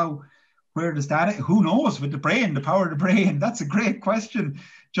 So where does that, who knows, with the brain, the power of the brain? That's a great question,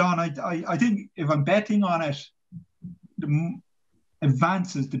 John. I think if I'm betting on it,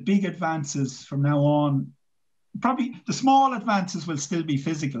 the big advances from now on, probably the small advances will still be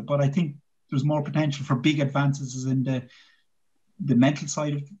physical, but I think there's more potential for big advances in the mental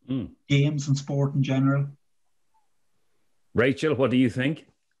side of games and sport in general. Rachel, what do you think?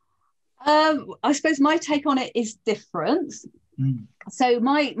 I suppose my take on it is different. So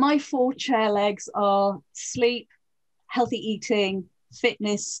my 4 chair legs are sleep, healthy eating,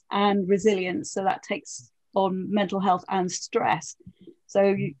 fitness, and resilience. So that takes on mental health and stress.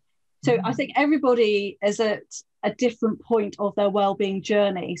 So I think everybody is at a different point of their well-being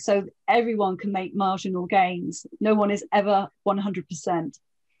journey. So everyone can make marginal gains. No one is ever 100%.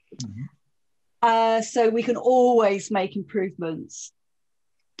 So we can always make improvements.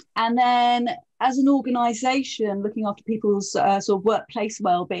 And then as an organisation, looking after people's sort of workplace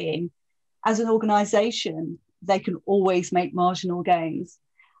well-being, as an organisation, they can always make marginal gains.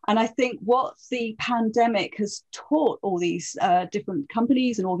 And I think what the pandemic has taught all these different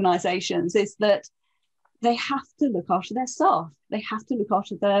companies and organisations is that they have to look after their staff. They have to look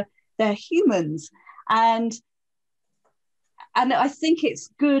after their humans. And And I think it's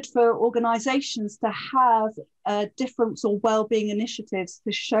good for organisations to have different sort of wellbeing initiatives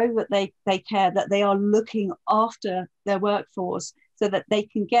to show that they care, that they are looking after their workforce, so that they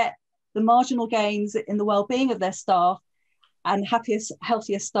can get the marginal gains in the wellbeing of their staff, and happier,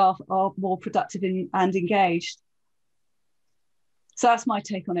 healthier staff are more productive and engaged. So that's my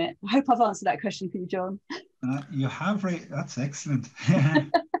take on it. I hope I've answered that question for you, John. You have, right? That's excellent.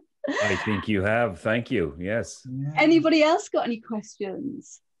 I think you have. Thank you. Yes. Yeah. Anybody else got any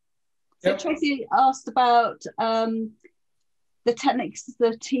questions? So Tracy asked about the techniques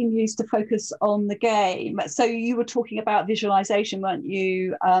the team used to focus on the game. So you were talking about visualization, weren't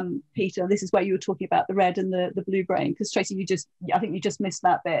you, Peter? This is where you were talking about the red and the blue brain, because Tracy, I think you just missed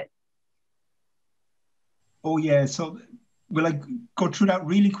that bit. Oh yeah. So will I go through that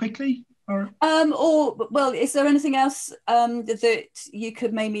really quickly? Or well, is there anything else that you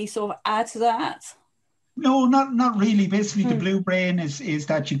could maybe sort of add to that? No, not really. Basically, the blue brain is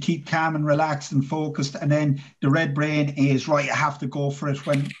that you keep calm and relaxed and focused, and then the red brain is right. You have to go for it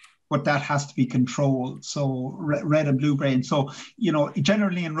but that has to be controlled. So red and blue brain. So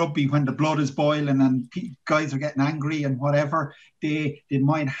generally in rugby, when the blood is boiling and guys are getting angry and whatever, they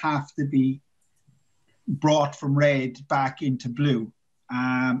might have to be brought from red back into blue.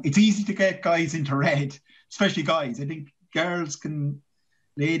 It's easy to get guys into red, especially guys. I think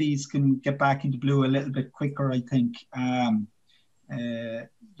ladies can get back into blue a little bit quicker, I think. And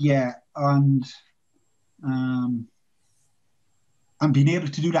being able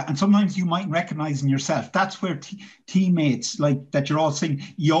to do that. And sometimes you might recognize in yourself. That's where teammates, like that you're all saying,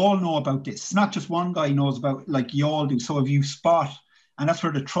 you all know about this. It's not just one guy knows about, like you all do. So if you spot, and that's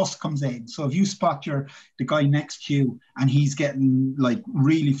where the trust comes in. So if you spot the guy next to you and he's getting like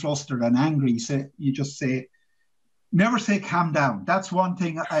really flustered and angry, so you just say, never say calm down. That's one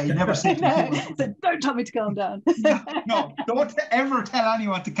thing I never say to people. Don't tell me to calm down. No, don't ever tell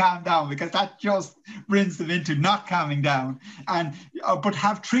anyone to calm down, because that just brings them into not calming down. And but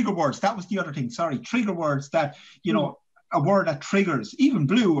have trigger words. That was the other thing. Sorry, trigger words that, a word that triggers, even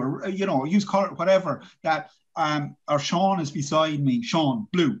blue, or use color, whatever, that or Sean is beside me. Sean,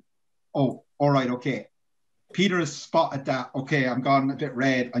 blue. Oh, all right, okay. Peter has spotted that. Okay, I'm gone a bit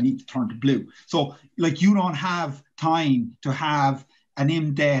red. I need to turn to blue. So, like, you don't have time to have an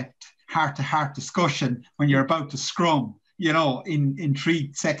in-depth, heart-to-heart discussion when you're about to scrum. In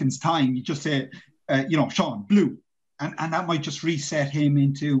 3 seconds' time, you just say, Sean, blue, and that might just reset him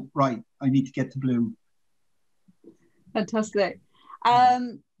into right. I need to get to blue. Fantastic.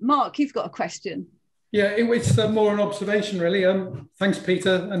 Mark, you've got a question. Yeah, it's more an observation, really. Thanks,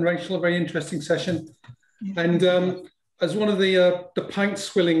 Peter and Rachel. A very interesting session. And as one of the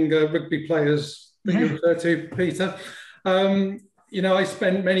pint-swilling rugby players that you refer to, Peter, I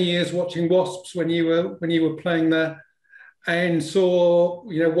spent many years watching Wasps when you were playing there, and saw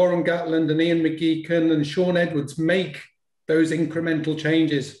Warren Gatland and Ian McGuinness and Sean Edwards make those incremental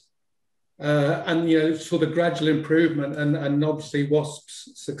changes, and saw the gradual improvement, and obviously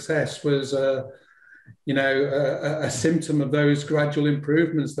Wasps' success was a symptom of those gradual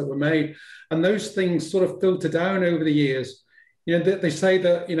improvements that were made. And those things sort of filter down over the years. They say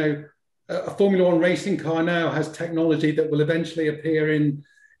that, a Formula One racing car now has technology that will eventually appear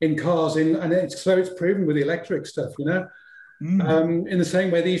in cars, and it's proven with the electric stuff, in the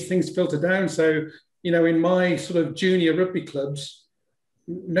same way these things filter down. So, in my sort of junior rugby clubs,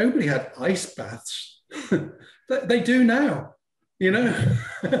 nobody had ice baths. They do now,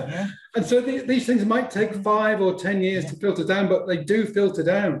 Yeah. And so these things might take 5 or 10 years to filter down, but they do filter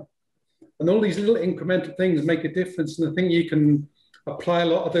down. And all these little incremental things make a difference. And I think you can apply a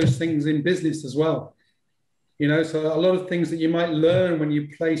lot of those things in business as well. So a lot of things that you might learn when you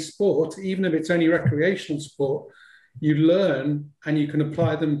play sport, even if it's only recreational sport, you learn and you can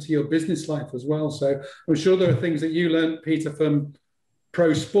apply them to your business life as well. So I'm sure there are things that you learned, Peter, from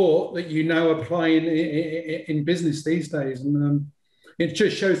pro sport that you now apply in business these days. And it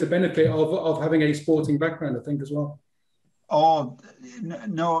just shows the benefit of having a sporting background, I think, as well. Oh,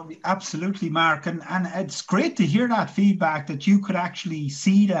 no, absolutely, Mark. And it's great to hear that feedback, that you could actually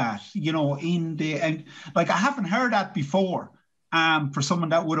see that, and like, I haven't heard that before, for someone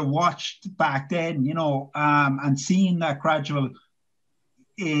that would have watched back then, and seen that gradual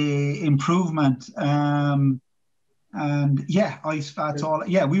improvement. And yeah, ice baths, all.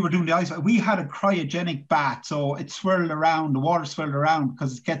 Yeah, we were doing the ice bath. We had a cryogenic bath, so it swirled around, the water swirled around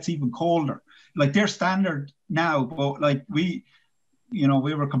because it gets even colder. Like, they're standard now, but like we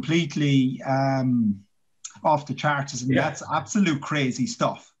were completely off the charts, and that's absolute crazy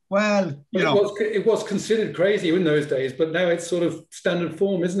stuff. Well, it was considered crazy in those days, but now it's sort of standard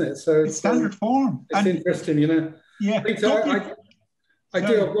form, isn't it? So it's standard form. It's interesting, Yeah. Peter, I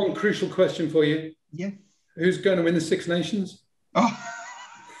do have one crucial question for you. Yeah. Who's going to win the Six Nations? Oh.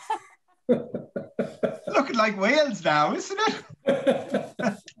 Looking like Wales now, isn't it?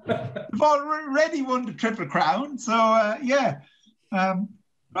 They've already won the Triple Crown. So,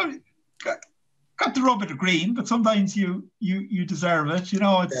 probably got to rub it green, but sometimes you deserve it. You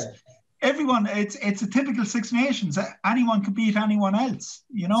know, it's everyone. It's a typical Six Nations. Anyone can beat anyone else.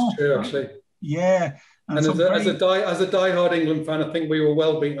 You know. It's true, actually. Yeah. And as a diehard England fan, I think we were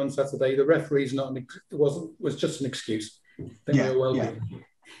well beaten on Saturday. The referee's was just an excuse. I think we were well beaten.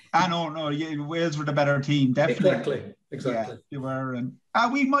 Wales were the better team, definitely. Exactly. Yeah, they were.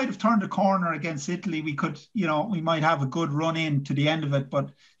 We might have turned a corner against Italy. We could, we might have a good run in to the end of it, but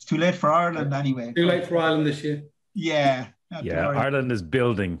it's too late for Ireland anyway. Too late for Ireland this year. Yeah. Ireland is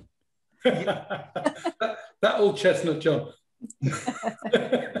building. That old chestnut, John.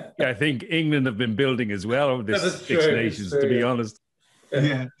 I think England have been building as well over this Six Nations, to be honest.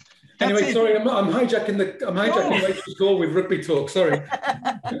 Yeah. Anyway, sorry, I'm hijacking Rachel's call with rugby talk. Sorry.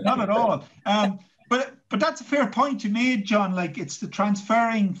 Not at all. But that's a fair point you made, John. Like, it's the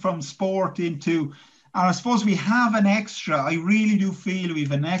transferring from sport into, and I suppose we have an extra. I really do feel we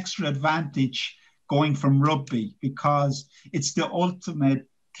have an extra advantage going from rugby because it's the ultimate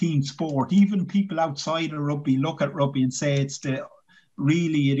team sport. Even people outside of rugby look at rugby and say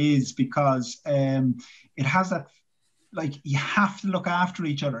really it is, because it has that, like, you have to look after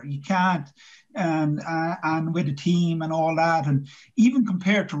each other. You can't, and with a team and all that. And even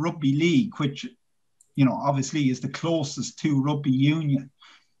compared to rugby league, which, obviously is the closest to rugby union.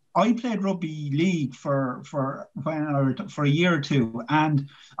 I played rugby league for a year or two, and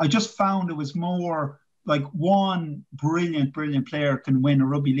I just found it was more like one brilliant player can win a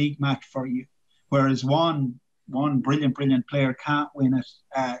rugby league match for you, whereas one brilliant player can't win it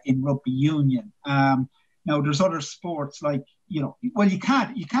in rugby union. Now there's other sports like, you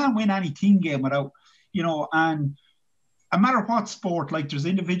can't win any team game without, and no matter what sport, like there's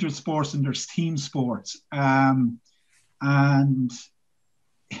individual sports and there's team sports. And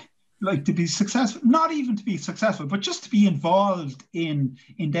like to be successful, not even to be successful, but just to be involved in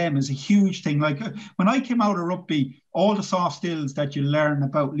them is a huge thing. Like when I came out of rugby, all the soft skills that you learn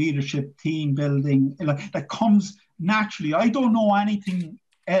about leadership, team building, like that comes naturally. I don't know anything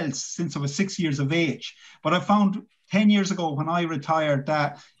else since I was 6 years of age, but I found 10 years ago when I retired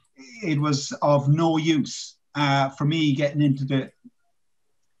that it was of no use for me getting into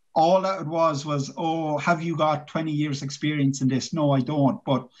all that it was, oh, have you got 20 years experience in this? No, I don't.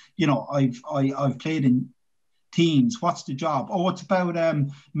 But, I've played in teams. What's the job? Oh, it's about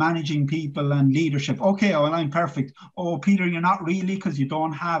managing people and leadership. Okay, well, I'm perfect. Oh, Peter, you're not really, because you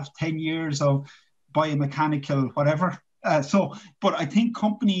don't have 10 years of biomechanical whatever. But I think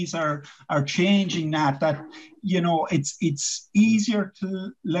companies are changing that, it's easier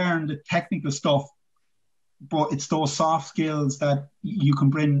to learn the technical stuff, but it's those soft skills that you can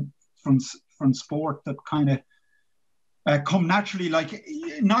bring from sport that kind of come naturally. Like,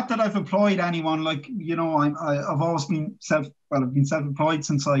 not that I've employed anyone, like, I've always been I've been self-employed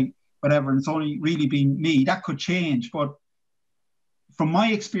since and it's only really been me. That could change, but from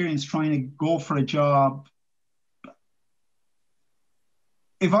my experience trying to go for a job,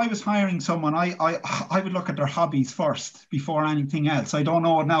 if I was hiring someone, I would look at their hobbies first before anything else. I don't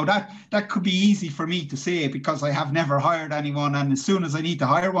know. Now, that could be easy for me to say because I have never hired anyone. And as soon as I need to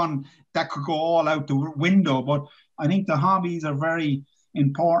hire one, that could go all out the window. But I think the hobbies are very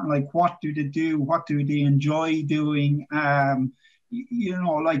important. Like, what do they do? What do they enjoy doing? I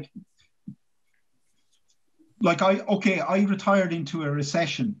retired into a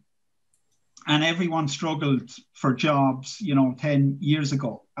recession. And everyone struggled for jobs, 10 years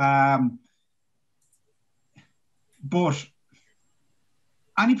ago. But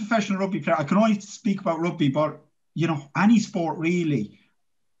any professional rugby player, I can only speak about rugby, but, any sport really.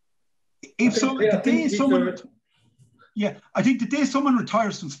 I think the day someone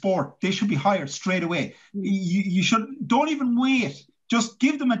retires from sport, they should be hired straight away. Don't even wait. Just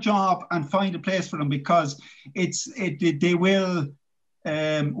give them a job and find a place for them, because they will,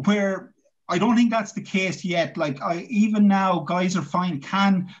 where I don't think that's the case yet. Like, even now, guys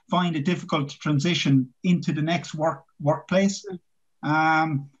can find it difficult to transition into the next workplace.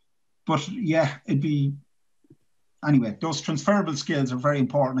 But yeah, anyway, those transferable skills are very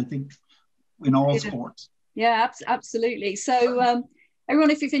important, I think, in all sports. Yeah, absolutely. So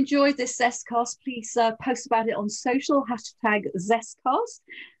everyone, if you've enjoyed this ZestCast, please post about it on social, #ZestCast.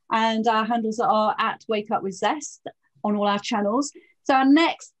 And our handles are @WakeUpWithZest on all our channels. So our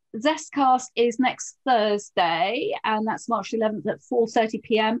next ZestCast is next Thursday, and that's March 11th at 4:30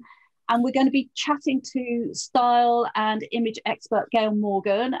 p.m. And we're going to be chatting to style and image expert Gail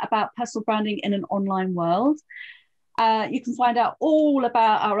Morgan about personal branding in an online world. You can find out all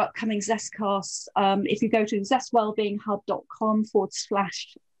about our upcoming ZestCast if you go to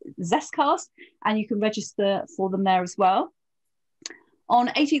zestwellbeinghub.com/ZestCast, and you can register for them there as well. On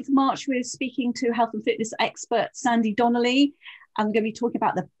 18th of March, we're speaking to health and fitness expert Sandy Donnelly, and we're going to be talking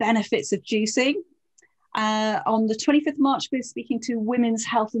about the benefits of juicing. On the 25th of March, we're speaking to women's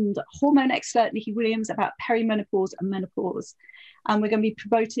health and hormone expert Nikki Williams about perimenopause and menopause. And we're going to be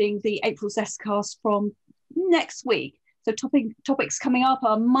promoting the April ZestCast from next week. So topics coming up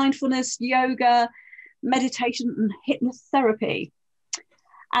are mindfulness, yoga, meditation, and hypnotherapy.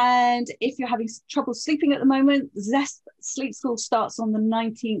 And if you're having trouble sleeping at the moment, Zest Sleep School starts on the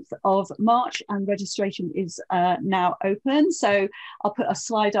 19th of March and registration is now open. So I'll put a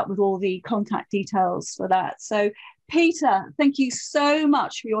slide up with all the contact details for that. So Peter, thank you so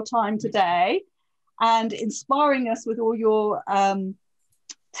much for your time today and inspiring us with all your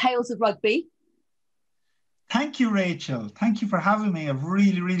tales of rugby. Thank you, Rachel. Thank you for having me. I've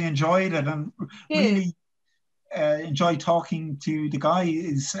really, really enjoyed it, and really enjoy talking to the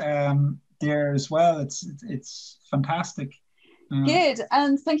guys there as well. It's fantastic. Good,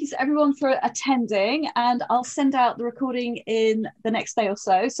 and thank you to everyone for attending, and I'll send out the recording in the next day or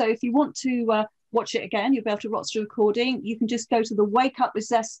so. So if you want to watch it again, you'll be able to watch the recording. You can just go to the Wake Up with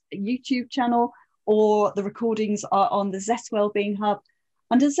Zest YouTube channel, or the recordings are on the Zest Wellbeing Hub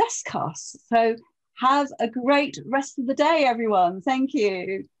under ZestCast. So have a great rest of the day, everyone. Thank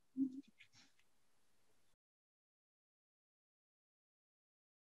you.